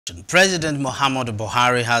President Muhammadu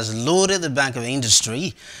Buhari has lauded the banking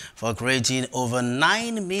industry for creating over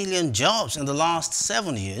 9 million jobs in the last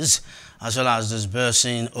 7 years, as well as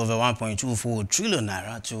disbursing over 1.24 trillion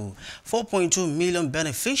naira to 4.2 million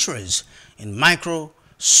beneficiaries in micro,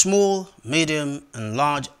 small, medium and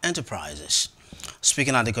large enterprises.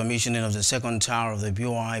 Speaking at the commissioning of the second tower of the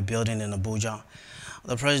B.O.I building in Abuja,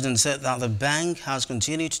 the president said that the bank has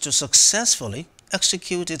continued to successfully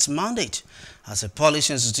execute its mandate as a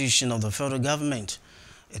policy institution of the federal government,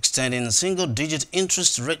 extending single-digit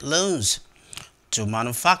interest rate loans to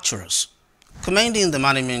manufacturers. Commending the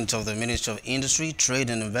management of the Ministry of Industry, Trade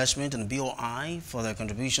and Investment and B.O.I for their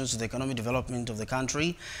contributions to the economic development of the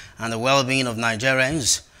country and the well-being of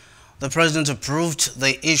Nigerians, the president approved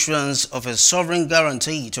the issuance of a sovereign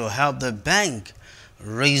guarantee to help the bank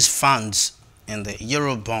raise funds in the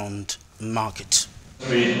Eurobond market.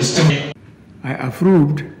 I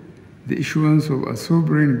approved the issuance of a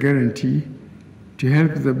sovereign guarantee to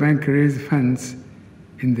help the bank raise funds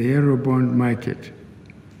in the Eurobond market.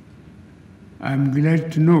 I am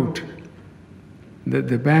glad to note that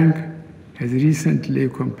the bank has recently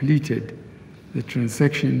completed the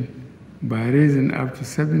transaction by raising up to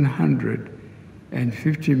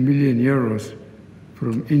 750 million euros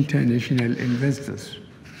from international investors.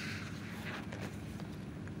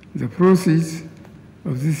 The proceeds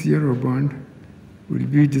of this Eurobond will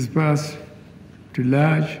be disbursed to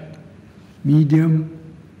large, medium,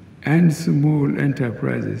 and small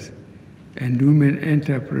enterprises and women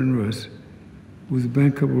entrepreneurs with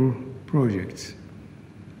bankable projects.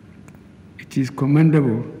 It is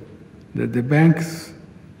commendable that the bank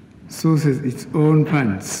sources its own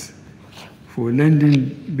funds for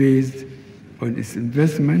lending based on its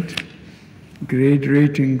investment grade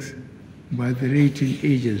ratings by the rating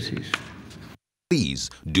agencies. Please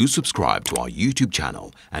do subscribe to our YouTube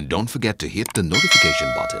channel and don't forget to hit the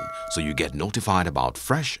notification button so you get notified about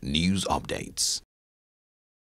fresh news updates.